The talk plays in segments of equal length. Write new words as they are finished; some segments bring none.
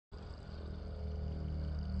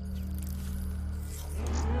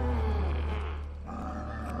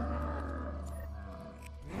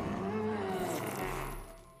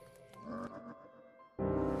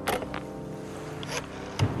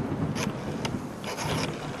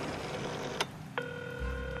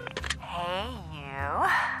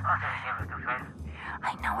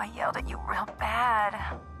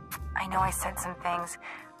I said some things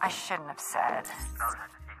I shouldn't have said.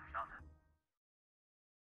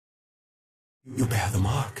 You bear the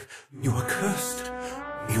mark. You are cursed.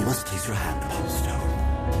 You must place your hand upon the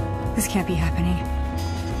stone. This can't be happening.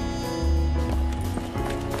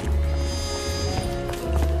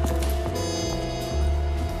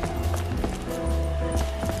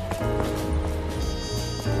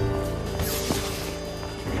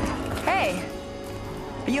 Hey,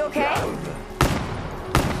 are you okay?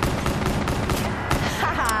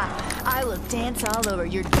 Haha, I will dance all over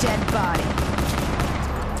your dead body.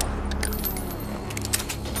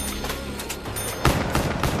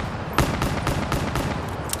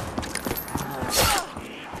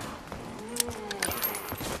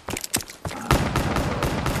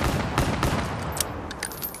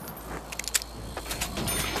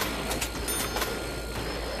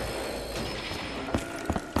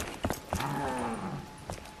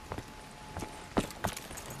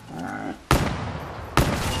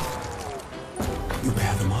 You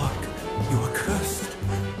bear the mark. You are cursed.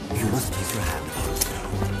 You must place your hand upon the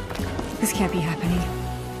stone. This can't be happening.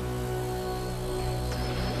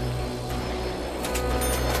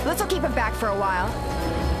 This'll keep him back for a while.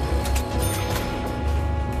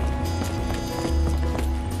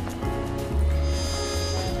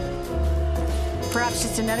 Perhaps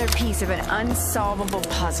just another piece of an unsolvable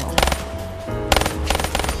puzzle.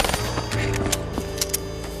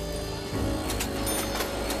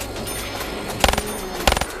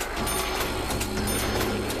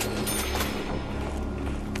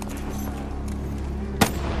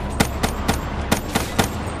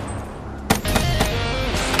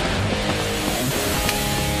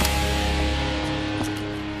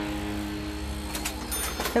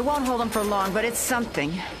 It won't hold him for long, but it's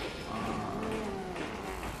something.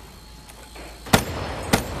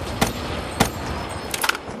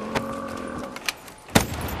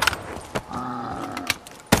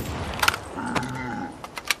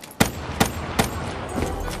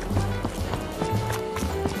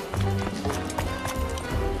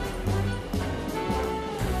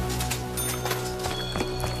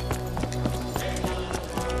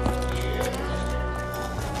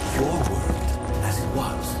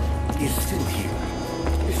 Is still here.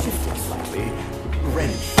 Shifted slightly,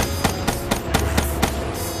 wrenched.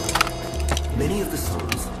 Many of the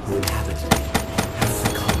souls who inhabit me have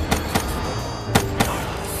succumbed to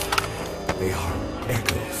darkness. They are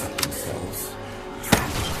echoes of themselves,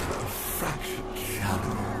 trapped in a fractured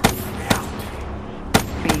shadow of reality.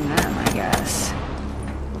 Being them, I guess.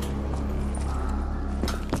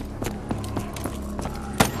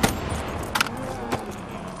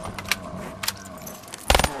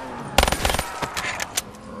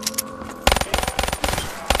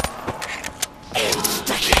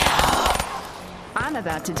 I'm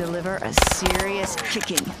about to deliver a serious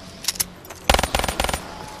kicking.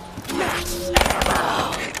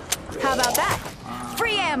 How about that?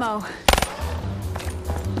 Free ammo!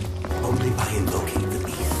 Only by invoking the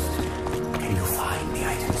beast can you find the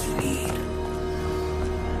items you need.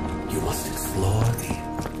 You must explore the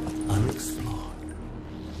unexplored.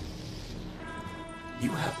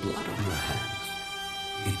 You have blood on your hands.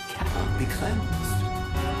 It cannot be cleansed.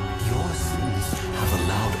 Your sins have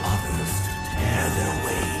allowed others to tear their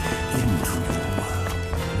way into your world.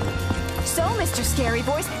 So, Mr. Scary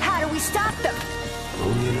Voice, how do we stop them?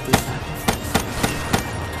 Only another sacrifice.